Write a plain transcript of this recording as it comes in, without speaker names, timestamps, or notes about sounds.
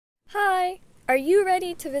Are you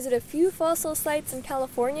ready to visit a few fossil sites in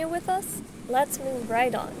California with us? Let's move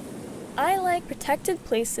right on. I like protected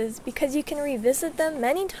places because you can revisit them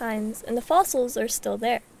many times and the fossils are still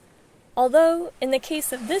there. Although, in the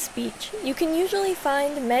case of this beach, you can usually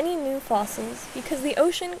find many new fossils because the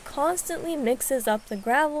ocean constantly mixes up the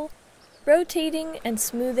gravel, rotating and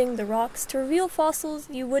smoothing the rocks to reveal fossils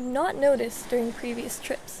you would not notice during previous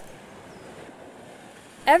trips.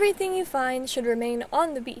 Everything you find should remain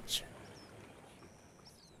on the beach.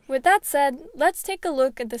 With that said, let's take a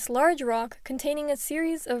look at this large rock containing a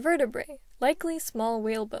series of vertebrae, likely small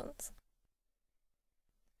whale bones.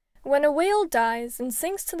 When a whale dies and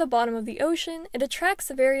sinks to the bottom of the ocean, it attracts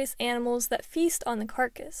the various animals that feast on the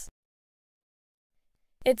carcass.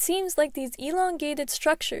 It seems like these elongated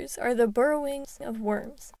structures are the burrowing of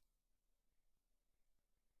worms.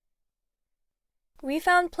 We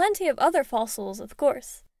found plenty of other fossils, of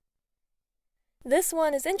course. This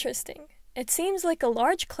one is interesting. It seems like a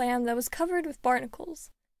large clam that was covered with barnacles.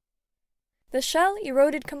 The shell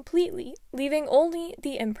eroded completely, leaving only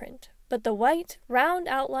the imprint, but the white, round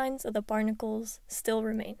outlines of the barnacles still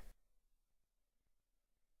remain.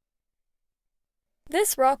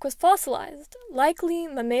 This rock was fossilized, likely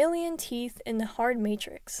mammalian teeth in the hard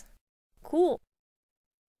matrix. Cool.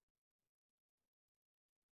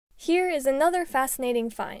 Here is another fascinating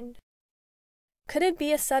find. Could it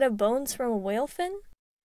be a set of bones from a whale fin?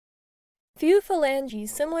 Few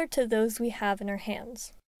phalanges similar to those we have in our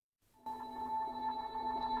hands.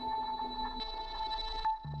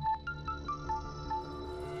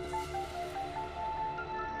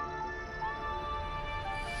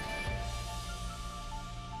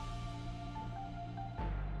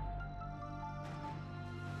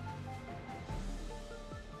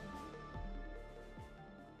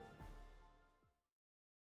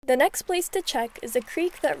 The next place to check is a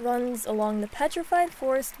creek that runs along the petrified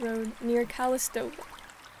forest road near Calistoga.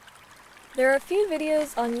 There are a few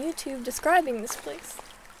videos on YouTube describing this place,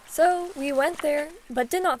 so we went there but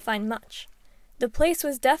did not find much. The place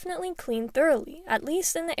was definitely cleaned thoroughly, at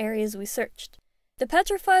least in the areas we searched. The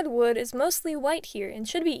petrified wood is mostly white here and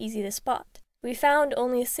should be easy to spot. We found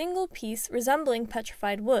only a single piece resembling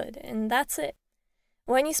petrified wood, and that's it.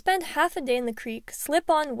 When you spend half a day in the creek, slip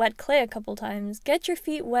on wet clay a couple times, get your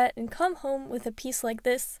feet wet, and come home with a piece like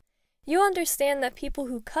this, you understand that people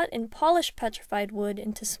who cut and polish petrified wood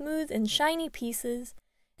into smooth and shiny pieces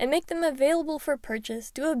and make them available for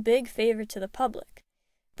purchase do a big favor to the public,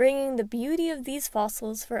 bringing the beauty of these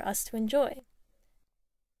fossils for us to enjoy.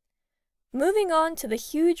 Moving on to the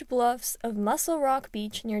huge bluffs of Muscle Rock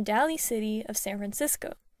Beach near Daly City of San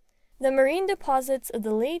Francisco. The marine deposits of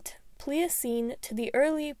the late Pliocene to the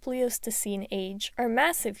early Pleistocene age are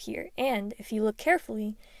massive here, and, if you look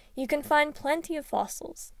carefully, you can find plenty of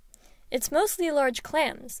fossils. It's mostly large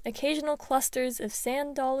clams, occasional clusters of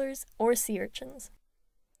sand dollars or sea urchins.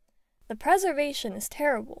 The preservation is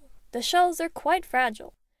terrible. The shells are quite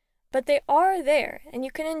fragile, but they are there, and you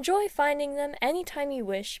can enjoy finding them anytime you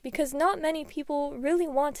wish because not many people really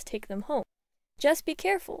want to take them home. Just be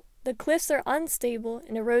careful. The cliffs are unstable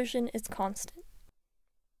and erosion is constant.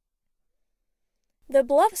 The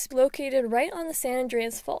bluff's located right on the San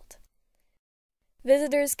Andreas Fault.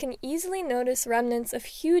 Visitors can easily notice remnants of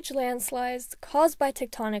huge landslides caused by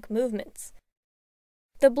tectonic movements.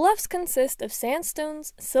 The bluffs consist of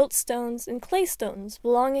sandstones, siltstones, and claystones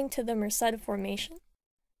belonging to the Merced Formation.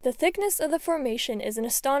 The thickness of the formation is an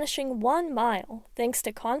astonishing 1 mile, thanks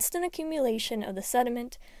to constant accumulation of the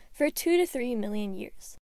sediment for 2 to 3 million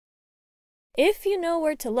years. If you know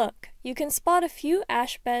where to look, you can spot a few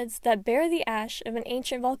ash beds that bear the ash of an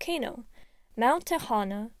ancient volcano, Mount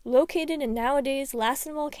Tehana, located in nowadays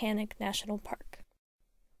Lassen Volcanic National Park.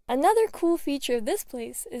 Another cool feature of this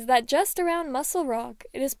place is that just around Muscle Rock,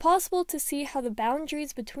 it is possible to see how the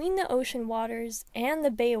boundaries between the ocean waters and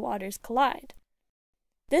the bay waters collide.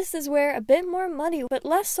 This is where a bit more muddy but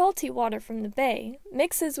less salty water from the bay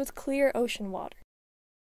mixes with clear ocean water.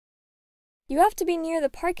 You have to be near the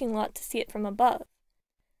parking lot to see it from above.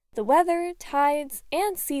 The weather, tides,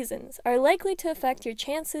 and seasons are likely to affect your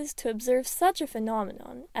chances to observe such a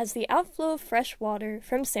phenomenon as the outflow of fresh water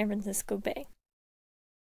from San Francisco Bay.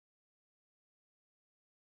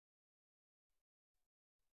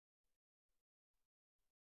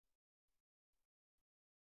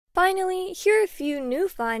 Finally, here are a few new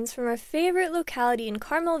finds from our favorite locality in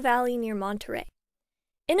Carmel Valley near Monterey.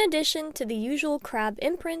 In addition to the usual crab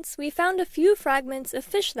imprints, we found a few fragments of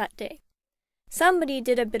fish that day. Somebody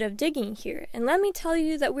did a bit of digging here, and let me tell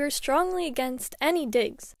you that we're strongly against any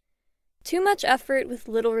digs. Too much effort with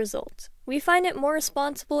little result. We find it more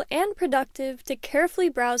responsible and productive to carefully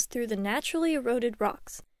browse through the naturally eroded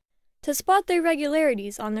rocks. to spot the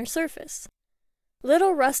irregularities on their surface.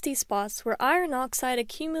 Little rusty spots where iron oxide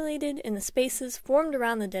accumulated in the spaces formed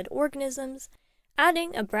around the dead organisms,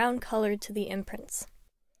 adding a brown color to the imprints.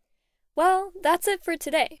 Well, that's it for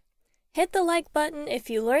today. Hit the like button if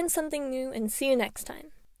you learned something new, and see you next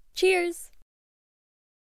time. Cheers!